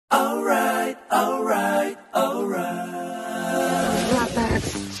alright, alright.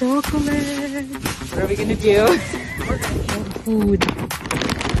 That's chocolate. What are we gonna do? We're gonna eat food.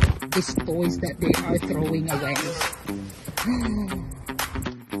 These toys that they are throwing away.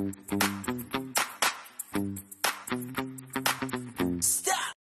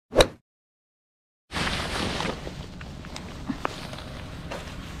 Stop.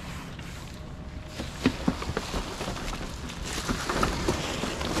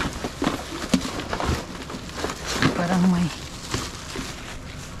 Parang may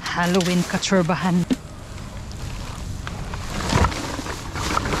Halloween katsurbahan.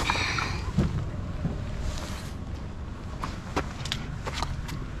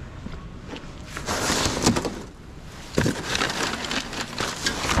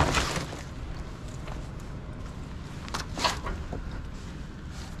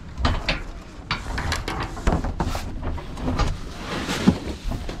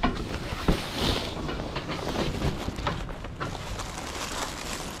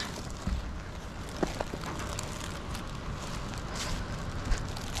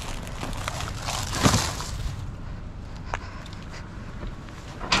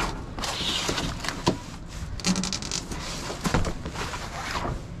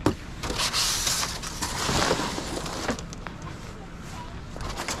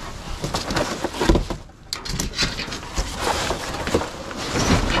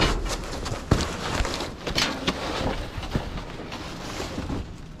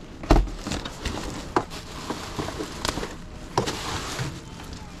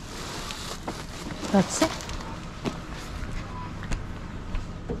 That's it.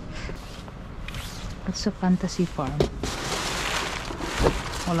 It's a fantasy farm.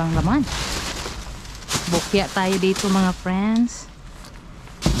 Walang laman. Bukya tayo dito mga friends.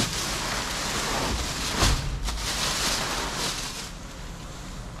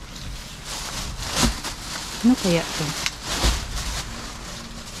 Ano kaya ito?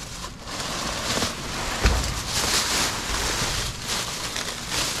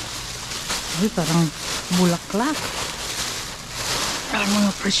 Ay, parang bulaklak. Parang mga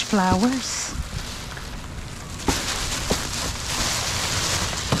fresh flowers.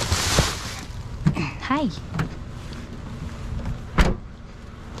 Hi.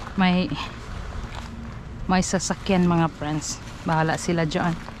 May sasakyan mga friends. Bahala sila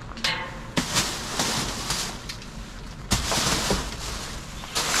dyan.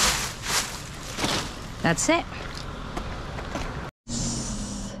 That's it.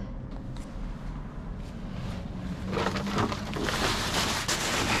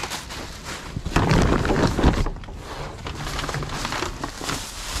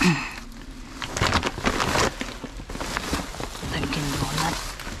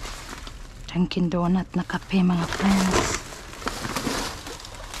 Dunkin Donut na kape mga friends.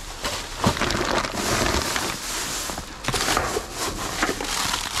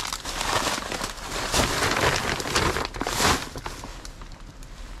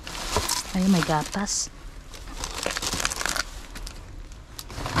 Ay, may gatas.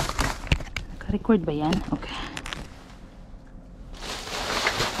 Naka-record ba yan? Okay.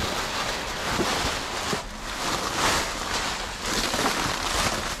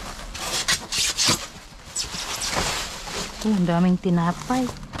 Ang daming tinapay.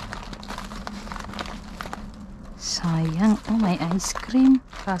 Sayang. Oh, may ice cream.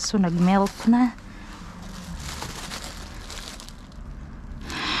 Kaso nag-melt na.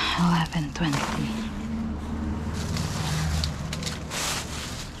 11:20.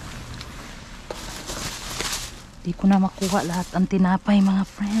 Di ko na makuha lahat ang tinapay mga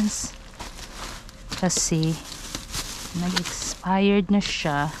friends. Kasi nag-expired na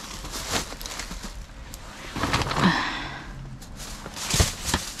siya.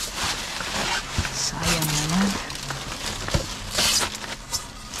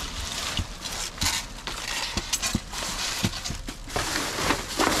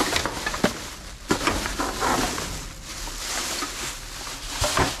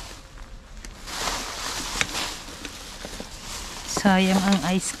 Sayang ang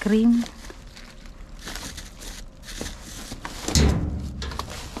ice cream.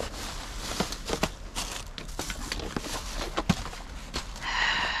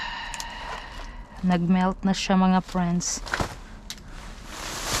 Nag-melt na siya mga friends.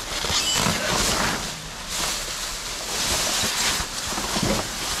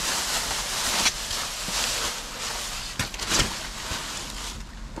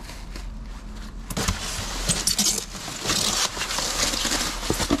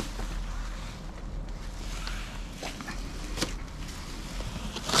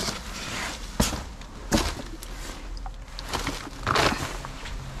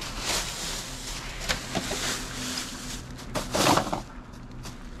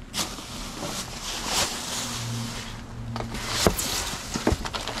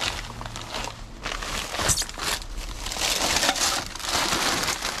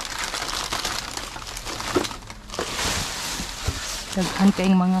 Daghan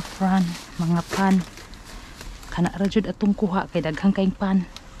kaing mga mga pan. Kana ra jud atong kuha kay daghan kaing pan.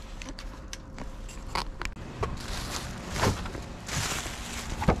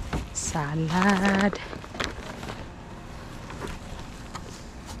 Salad.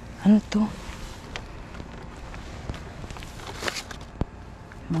 Ano to?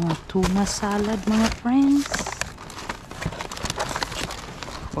 Mga tuna salad mga friends.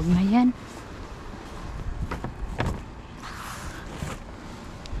 Huwag na yan.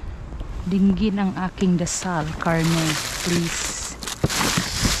 Dinggin ang aking dasal, karne, please.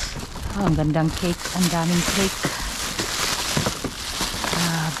 Oh, ang gandang cake, ang daming cake.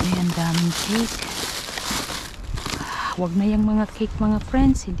 Grabe, ang daming cake. Huwag na yung mga cake mga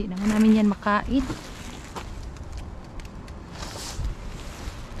friends, hindi naman namin yan makain.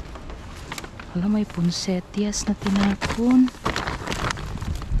 Wala, may punsetias na tinapon.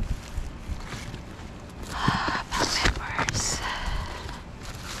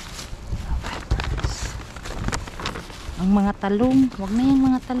 Ang mga talong, wag na yung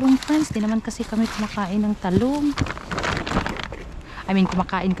mga talong friends, di naman kasi kami kumakain ng talong. I mean,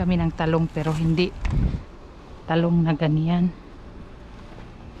 kumakain kami ng talong pero hindi talong na ganyan.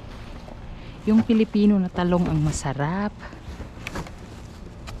 Yung Pilipino na talong ang masarap.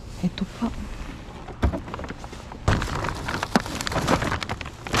 Ito pa.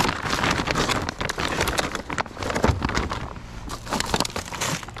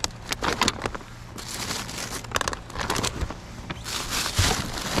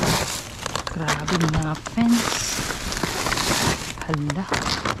 Grabe mga friends. Hala.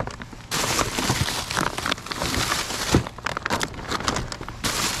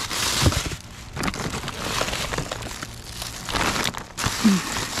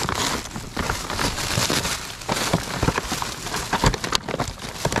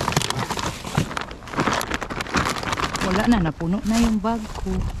 Wala na, napuno na yung bag ko.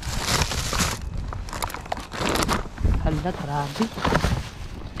 Hala, grabe.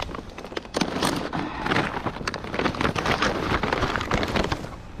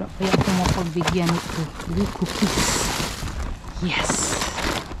 Kaya ako mapagbigyan ito. The cookies. Yes.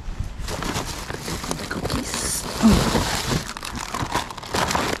 The cookies.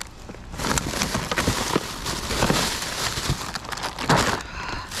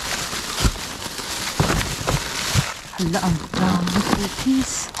 Hala, ang daming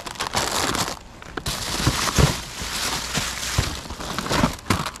cookies.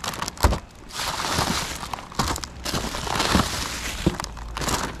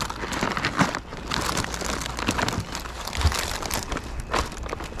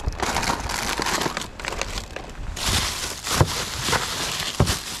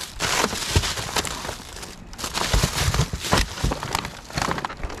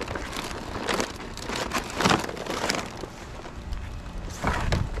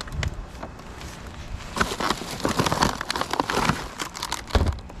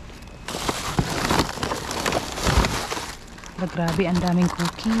 Grabe, ang daming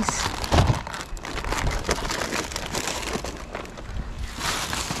cookies.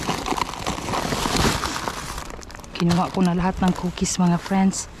 Kinuha ko na lahat ng cookies mga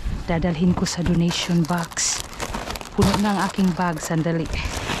friends. Dadalhin ko sa donation box. Puno na ang aking bag. Sandali.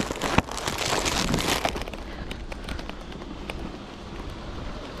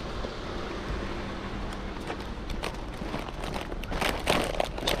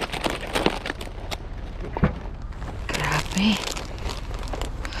 Grabe.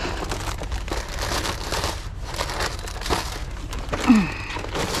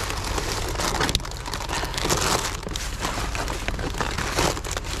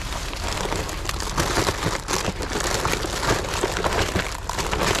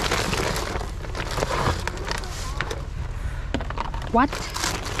 What?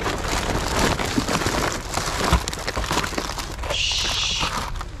 Shh.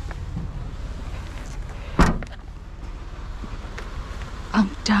 Ang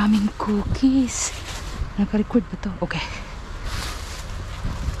daming cookies. Naka-record ba to? Okay.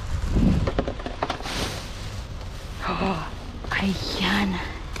 Oh, ayan.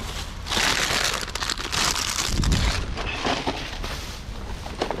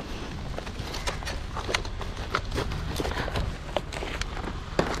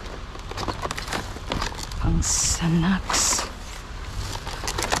 Snacks.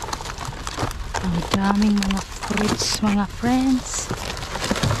 Ang daming mga fruits mga friends.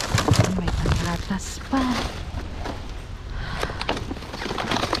 May patatas pa.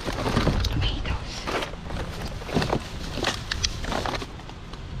 Tomatoes.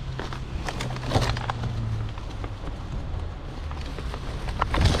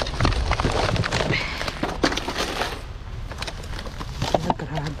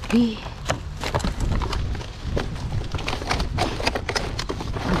 Grabe.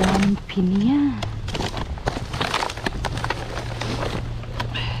 Ang daming pinya.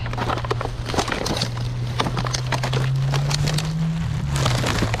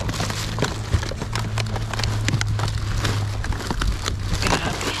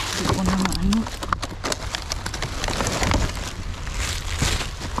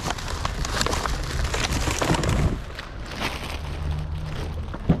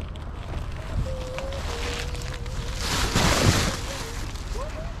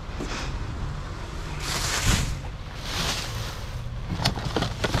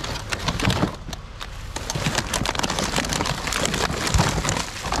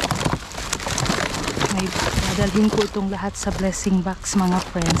 Dadalhin ko itong lahat sa blessing box mga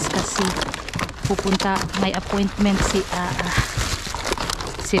friends kasi pupunta, may appointment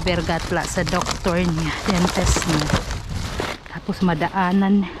si Bergatla sa doctor niya, dentist niya, tapos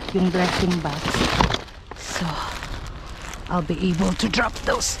madaanan yung blessing box, so I'll be able to drop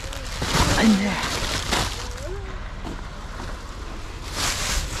those in there.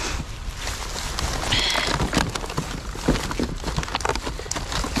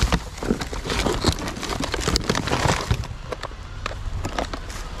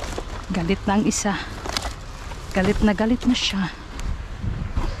 Galit na ang isa. Galit na siya.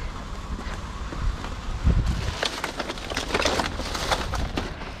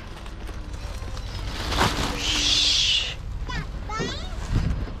 Shhh.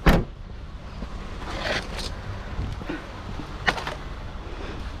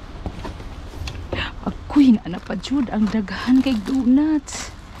 Ako'y na pa jud ang daghan kay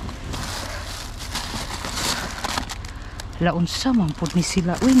donuts. Laon sa mampod ni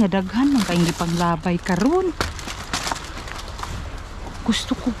sila. Uy, nga daghan man kayong gipanglabay karon.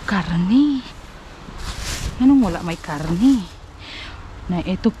 Gusto ko karne. Anong wala may karne? Na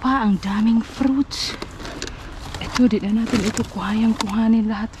ito pa ang daming fruits. Ito, di na natin ito kuhanin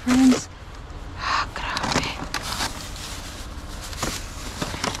lahat, friends. Grabe.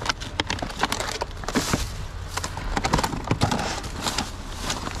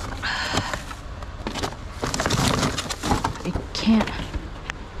 Can't.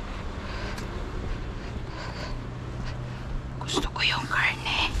 Gusto ko yung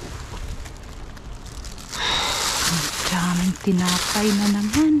karne. Ang daming tinapay na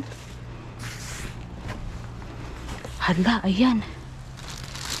naman. Hala, ayan.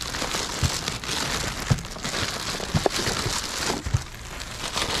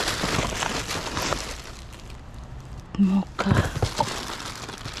 Mocha.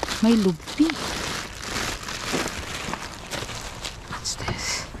 May lubi.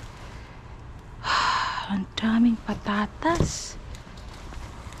 Ang daming patatas.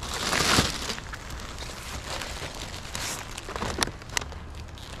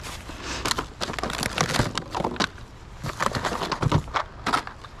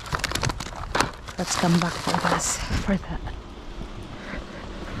 Let's come back for that.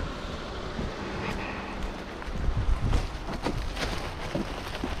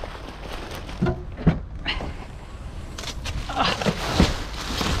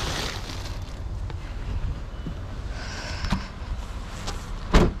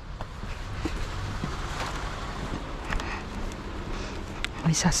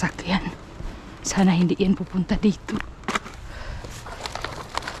 May sasakyan. Sana hindi yan pupunta dito.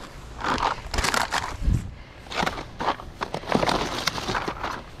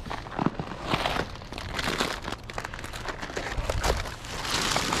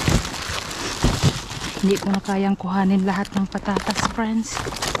 Hindi ko na kayang kuhanin lahat ng patatas, friends.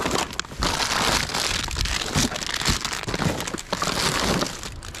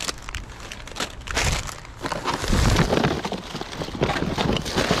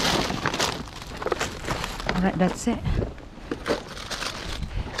 Alright, that's it.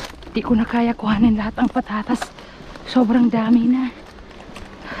 Di ko na kaya kuhanin lahat ang patatas. Sobrang dami na.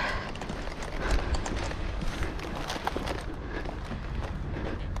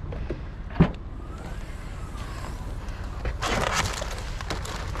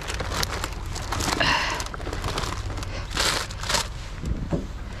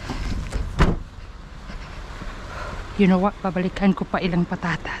 You know what? Babalikan ko pa ilang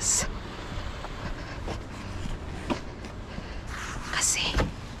patatas.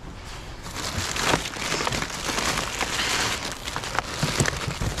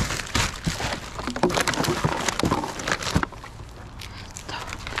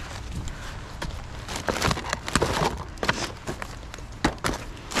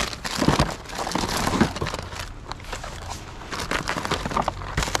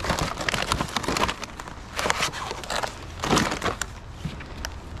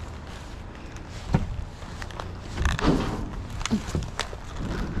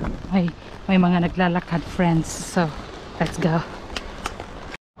 may mga naglalakad friends. So, let's go.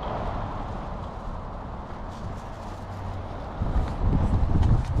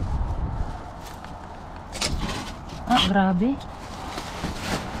 Ah, grabe.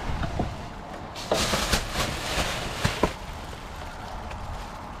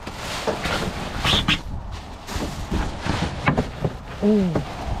 Oh.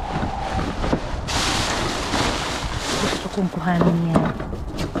 Gusto kong kuhanin yan.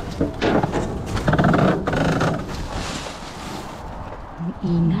 Ang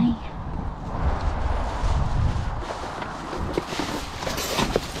ingay.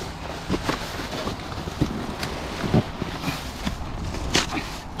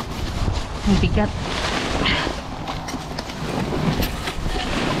 Ang bigat.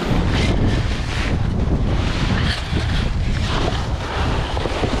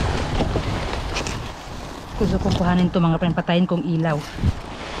 Gusto kong kuhanin ito mga friend, patayin kong ilaw.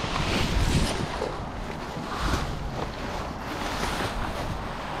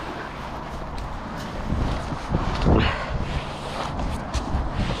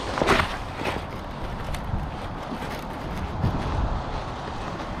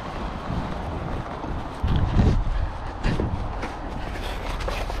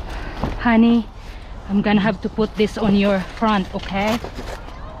 Honey, I'm gonna have to put this on your front, okay?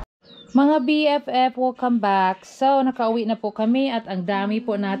 Mga BFF, welcome back. So, nakauwi na po kami at ang dami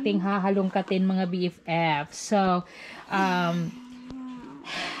po nating hahalongkatin mga BFF. So,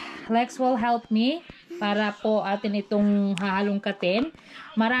 Lex will help me para po atin itong hahalongkatin.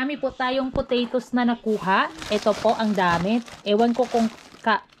 Marami po tayong potatoes na nakuha. Ito po ang dami. Ewan ko kung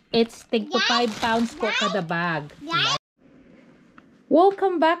it's tig to 5 pounds po kada bag.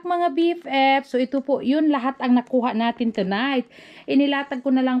 Welcome back mga BFF. So ito po yun lahat ang nakuha natin tonight. Inilatag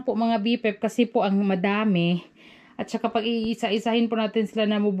ko na lang po mga BFF kasi po ang madami. At saka pag iisa-isahin po natin sila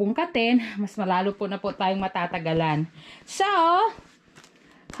na mubungkatin, mas malalo po na po tayong matatagalan. So,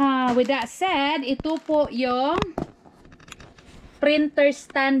 with that said, ito po yung printer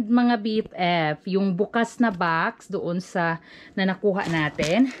stand mga BFF. Yung bukas na box doon sa na nakuha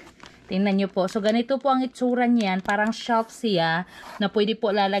natin. Tingnan nyo po. So, ganito po ang itsura niyan. Parang shelf siya na pwede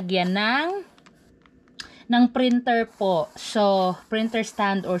po lalagyan ng printer po. So, printer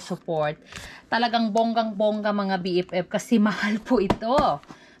stand or support. Talagang bonggang-bongga mga BFF kasi mahal po ito.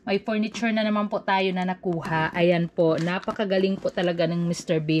 May furniture na naman po tayo na nakuha. Ayan po. Napakagaling po talaga ng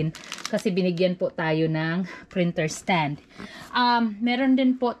Mr. Bean kasi binigyan po tayo ng printer stand. Meron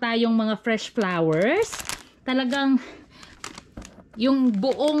din po tayong mga fresh flowers. Talagang yung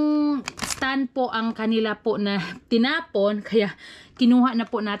buong stand po ang kanila po na tinapon, kaya kinuha na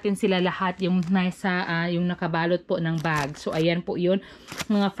po natin sila lahat yung nasa yung nakabalot po ng bag. So ayan po yun,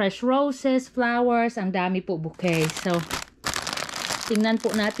 mga fresh roses, flowers, ang dami po bouquet. So tingnan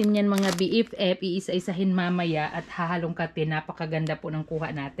po natin yan mga BFF, iisa-isahin mamaya at hahalongkatin. Napakaganda po ng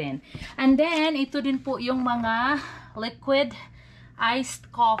kuha natin. And then ito din po yung mga liquid iced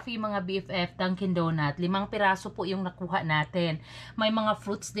coffee mga BFF, Dunkin Donut. 5 piraso po yung nakuha natin. May mga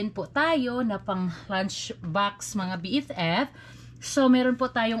fruits din po tayo na pang lunch box mga BFF. So, meron po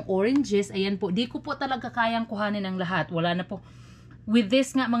tayong oranges. Ayan po. Di ko po talaga kayang kuhanin ang lahat. Wala na po. With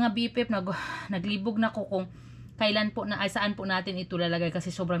this nga mga BFF, naglibog na ko kung kailan po na, ay saan po natin ito lalagay kasi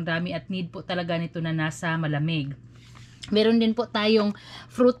sobrang dami at need po talaga nito na nasa malamig. Meron din po tayong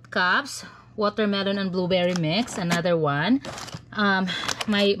fruit cups. Watermelon and blueberry mix, another one.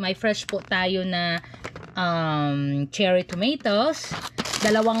 May fresh po tayo na cherry tomatoes.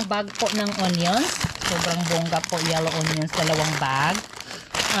 2 bag po ng onions. Sobrang bongga po, yellow onions, 2 bag.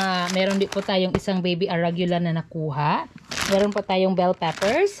 Meron din po tayong isang baby arugula na nakuha. Meron po tayong bell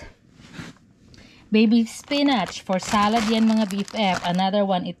peppers. Baby spinach for salad yan mga BFF. Another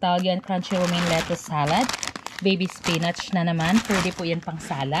one, Italian crunchy romaine lettuce salad. Baby spinach na naman. Pwede po yan pang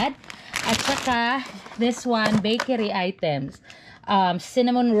salad. At saka, this one, bakery items.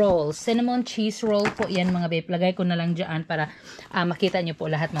 Cinnamon rolls. Cinnamon cheese roll po yan mga babe. Lagay ko na lang dyan para makita nyo po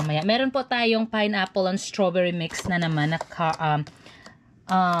lahat mamaya. Meron po tayong pineapple and strawberry mix na naman na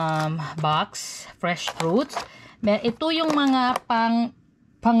box. Fresh fruits. Ito yung mga pang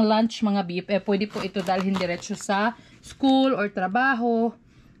lunch mga BFF. Pwede po ito dalhin diretso sa school or trabaho.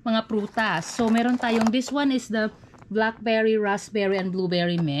 Mga prutas. So, meron tayong, this one is the blackberry, raspberry, and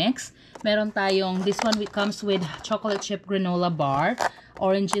blueberry mix. Meron tayong, this one comes with chocolate chip granola bar,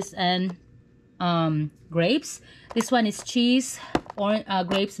 oranges and grapes. This one is cheese,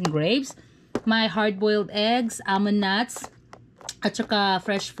 grapes and grapes. My hard-boiled eggs, almond nuts, at saka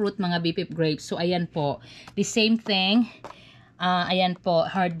fresh fruit mga BFF grapes. So, ayan po. The same thing. Ayan po,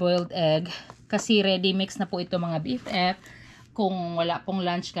 hard-boiled egg. Kasi ready mix na po ito mga BFF. Kung wala pong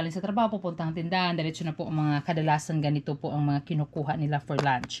lunch galing sa trabaho, pupuntang tindahan, diretso na po ang mga kadalasan ganito po ang mga kinukuha nila for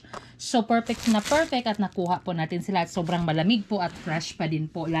lunch. So, perfect na perfect at nakuha po natin sila at sobrang malamig po at fresh pa din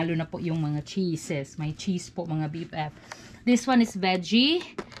po, lalo na po yung mga cheeses. May cheese po mga BFF. This one is veggie,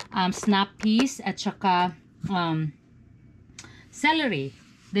 snap peas, at saka celery.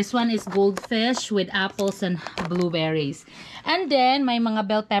 This one is goldfish with apples and blueberries. And then, may mga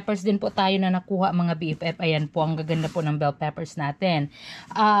bell peppers din po tayo na nakuha mga BFF. Ayan po, ang gaganda po ng bell peppers natin.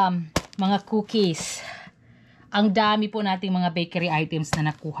 Mga cookies. Ang dami po nating mga bakery items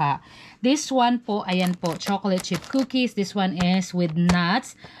na nakuha. This one po, ayan po, chocolate chip cookies. This one is with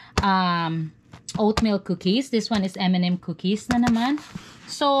nuts. Oatmeal cookies. This one is M&M cookies na naman.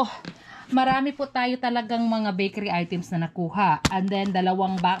 So, marami po tayo talagang mga bakery items na nakuha. And then,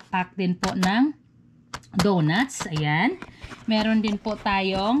 dalawang backpack din po ng donuts. Ayan. Meron din po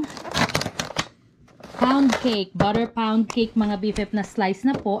tayong pound cake, butter pound cake, mga BFF na slice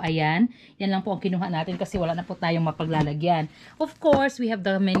na po. Ayan. Yan lang po ang kinuha natin kasi wala na po tayong mapaglalagyan. Of course, we have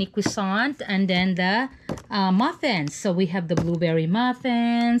the mini croissant and then the muffins. So, we have the blueberry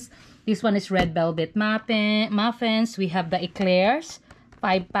muffins. This one is red velvet muffins. We have the eclairs.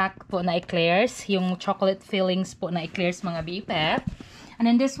 5-pack po na eclairs. Yung chocolate fillings po na eclairs mga BFF. And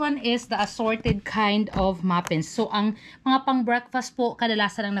then this one is the assorted kind of muffins. So, ang mga pang breakfast po,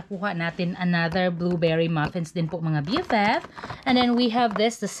 kadalasan ang nakuha natin another blueberry muffins din po mga BFF. And then we have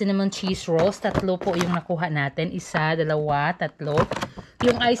this, the cinnamon cheese rolls. 3 po yung nakuha natin. 1, 2, 3.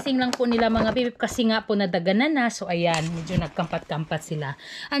 Yung icing lang po nila mga BFF kasi nga po nadaganan na. So, ayan, medyo nagkampat-kampat sila.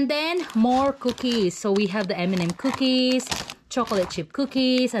 And then, more cookies. So, we have the M&M cookies, chocolate chip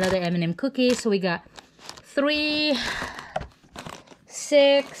cookies, another M&M cookies. So, we got 3,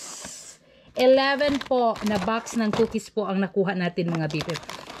 6, 11 po na box ng cookies po ang nakuha natin mga BFF.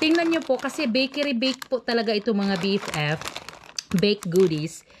 Tingnan nyo po kasi bakery bake po talaga ito mga BFF. Baked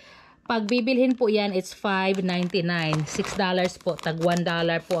goodies. Pag bibilhin po yan, it's $5.99. $6 po, tag $1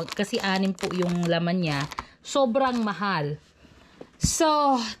 po. Kasi 6 po yung laman niya. Sobrang mahal.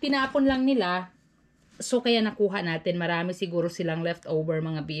 So, tinapon lang nila. So, kaya nakuha natin. Marami siguro silang leftover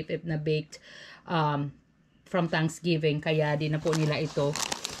mga BFF na baked from Thanksgiving. Kaya di na po nila ito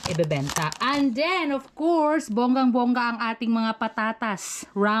ibebenta. And then, of course, bonggang-bongga ang ating mga patatas.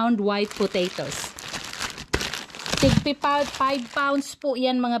 Round white potatoes. Tig 5 pounds po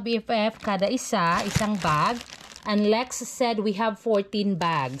yan mga BFF. Kada isang bag. And Lex said we have 14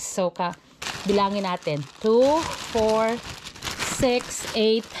 bags. So, bilangin natin. 2, 4, 6,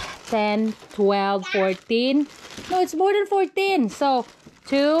 8, 10, 12, 14. No, it's more than 14. So,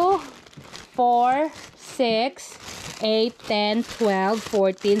 2, 4, 6, 8, 10, 12,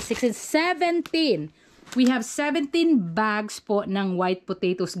 14, 16, 17. We have 17 bags po ng white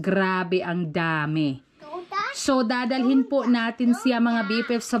potatoes. Grabe, ang dami. So, dadalhin po natin siya mga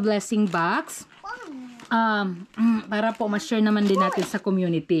BFF sa blessing box. Para po ma-share naman din natin sa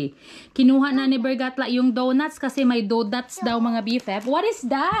community. Kinuha na ni Bergatla yung donuts kasi may donuts daw mga BFF. What is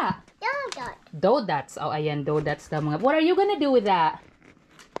that? Donuts. Oh, ayan, donuts daw mga. What are you gonna do with that?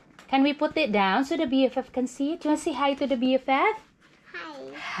 Can we put it down so the BFF can see it? Do you want to say hi to the BFF? Hi.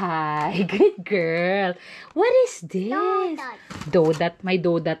 Hi. Good girl. What is this? Donut. May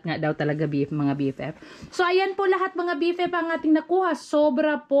donut nga daw talaga mga BFF. So, ayan po lahat mga BFF ang ating nakuha.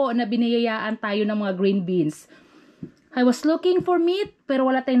 Sobra po na biniyayaan tayo ng mga green beans. I was looking for meat, pero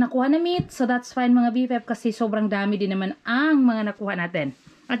wala tayong nakuha na meat. So, that's fine mga BFF kasi sobrang dami din naman ang mga nakuha natin.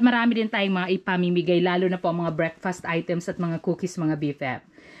 At marami din tayong mga ipamimigay, lalo na po ang mga breakfast items at mga cookies mga BFF.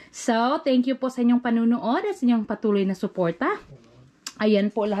 So, thank you po sa inyong panunood at sa inyong patuloy na suporta. Ayan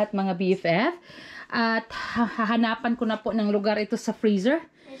po lahat mga BFF. At hahanapan ko na po ng lugar ito sa freezer.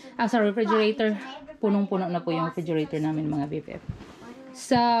 Sa refrigerator. Punong-puno na po yung refrigerator namin mga BFF.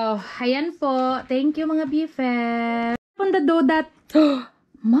 So, ayan po. Thank you mga BFF. On the donut.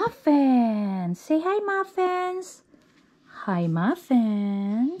 Muffins. Say hi muffins. Hi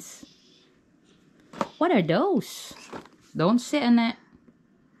muffins. What are those? Don't sit in it.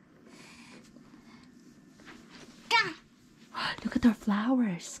 Look at our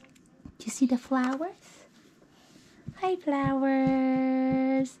flowers. Do you see the flowers? Hi,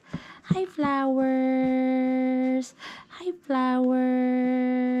 flowers. Hi, flowers. Hi,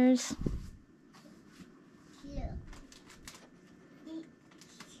 flowers.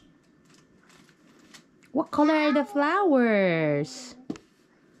 What color are the flowers?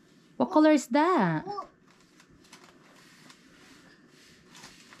 What color is that?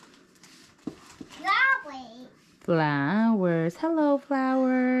 Flowers. Hello,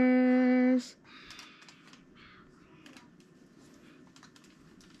 flowers.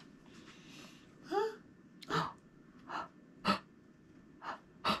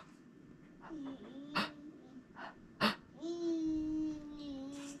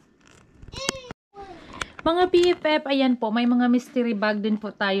 Mga BFF, ayan po, may mga mystery bag din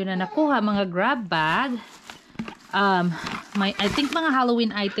po tayo na nakuha, mga grab bag. I think mga Halloween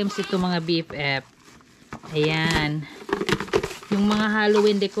items ito, mga BFF. Ayan. Yung mga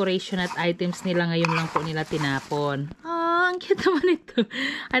Halloween decoration at items nila ngayon lang po nila tinapon. Ang cute naman ito.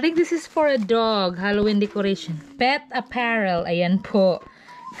 I think this is for a dog. Halloween decoration. Pet apparel. Ayan po.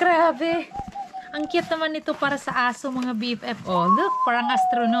 Grabe. Ang cute naman ito para sa aso, mga BFF. Oh, look. Parang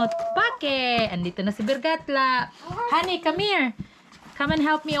astronaut. Bake! Andito na si Birgatla. Honey, come here. Come and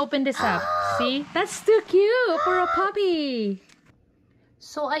help me open this up. See? That's too cute for a puppy.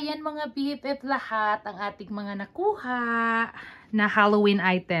 So, ayan mga BFF lahat ang ating mga nakuha na Halloween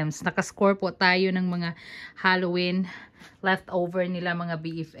items. Nakascore po tayo ng mga Halloween leftover nila, mga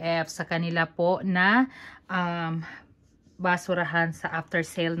BFF, sa kanila po na basurahan sa after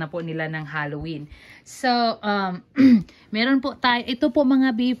sale na po nila ng Halloween. So, meron po tayo, ito po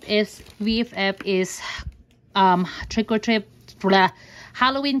mga BFF is trick or treat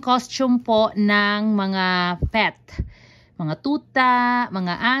Halloween costume po ng mga pet. Mga tuta,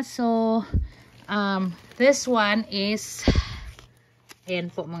 mga aso. This one is,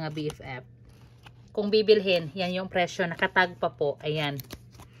 ayan po mga BFF. Kung bibilhin, yan yung presyo, nakatag pa po, ayan.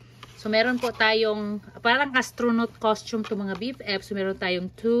 So meron po tayong, parang astronaut costume to mga BFF. So meron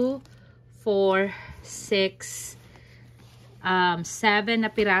tayong 2, 4, 6, 7 na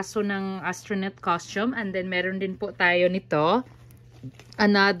piraso ng astronaut costume. And then meron din po tayo nito,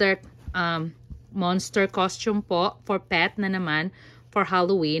 another monster costume po for pet na naman for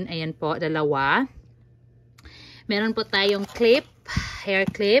Halloween. Ayan po, dalawa. Meron po tayong clip, hair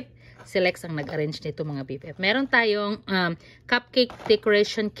clip. Select ang nag-arrange nito mga BFF. Meron tayong cupcake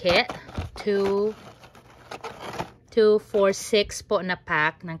decoration kit. 2, 4, 6 po na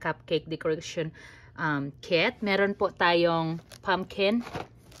pack ng cupcake decoration kit. Meron po tayong pumpkin.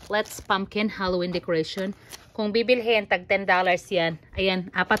 Let's pumpkin Halloween decoration. Kung bibilhin, tag $10 yan.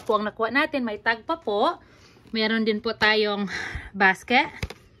 Ayan, 4 po ang nakuha natin. May tag pa po. Meron din po tayong basket.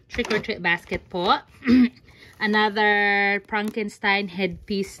 Trick or treat basket po. Another Frankenstein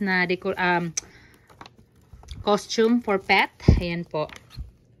headpiece na costume for pet. Ayan po.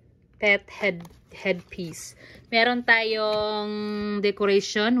 Pet headpiece. Meron tayong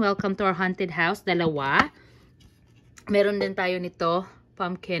decoration. Welcome to our haunted house. Dalawa. Meron din tayo nito.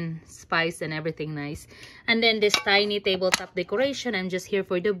 Pumpkin spice and everything nice. And then this tiny tabletop decoration. I'm just here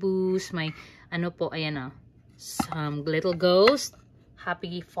for the booze. May ano po, ayan o. Some little ghost.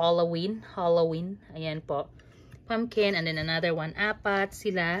 Happy Halloween. Ayan po. Pumpkin. And then another one. 4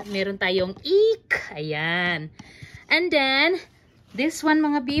 sila. Meron tayong eek. Ayan. And then, this one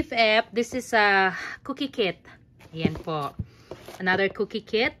mga BFF. This is a cookie kit. Ayan po. Another cookie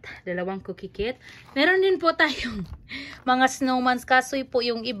kit. 2 cookie kit. Meron din po tayong mga snowmans. Kasoy po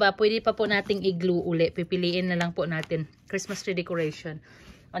yung iba, pwede pa po nating i-glue uli. Pipiliin na lang po natin. Christmas tree decoration.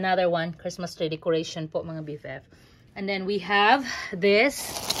 Another one, Christmas tree decoration po mga BFF. And then we have this.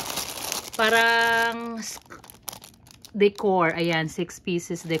 Parang decor. Ayan, 6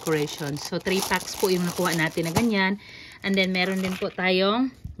 pieces decoration. So 3 packs po yung nakuha natin na ganyan. And then meron din po tayong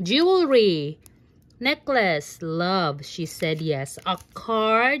jewelry. Necklace. Love. She said yes. A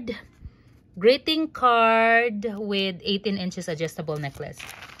card. Greeting card with 18 inches adjustable necklace.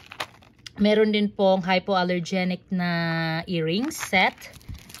 Meron din pong hypoallergenic na earrings set.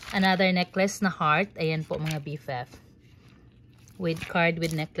 Another necklace na heart. Ayan po mga BFF. With card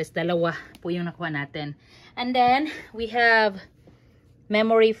with necklace. 2 po yung nakuha natin. And then, we have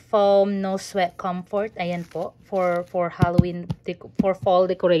memory foam no sweat comfort. Ayan po. For Halloween, for fall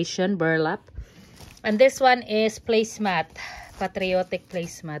decoration, burlap. And this one is placemat. Patriotic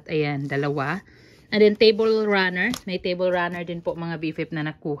placemat. Ayan, 2. And then table runner. May table runner din po mga BFF na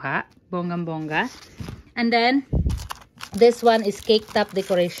nakuha. Bonggang-bongga. And then, this one is cake top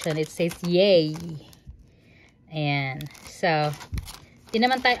decoration. It says, yay! Ayan. So, di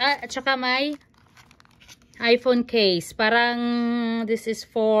naman tayo, at saka may iPhone case. Parang, this is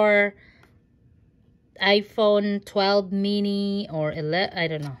for iPhone 12 mini or 11, I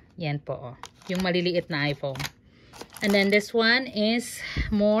don't know. Yan po, oh. Yung maliliit na iPhone. And then this one is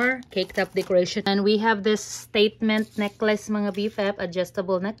more cake top decoration. And we have this statement necklace mga BFF.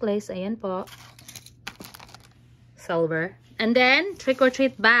 Adjustable necklace. Ayan po. Silver. And then, trick or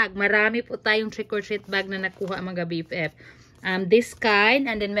treat bag. Marami po tayong trick or treat bag na nakuha mga BFF. This kind.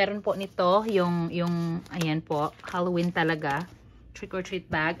 And then meron po nito. Yung ayan po. Halloween talaga. Trick or treat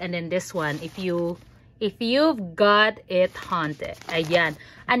bag. And then this one. If you've got it haunted. Ayan.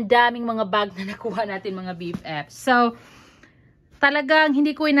 Ang daming mga bag na nakuha natin mga BFF. So, talagang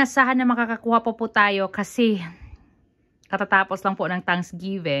hindi ko inasahan na makakakuha po tayo kasi katatapos lang po ng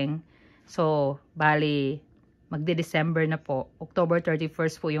Thanksgiving. So, bali, magde-December na po. October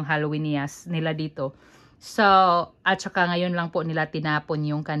 31st po yung Halloween nila dito. So, at saka ngayon lang po nila tinapon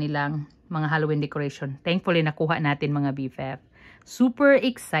yung kanilang mga Halloween decoration. Thankfully, nakuha natin mga BFF. Super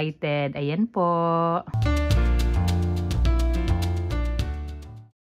excited. Ayan po.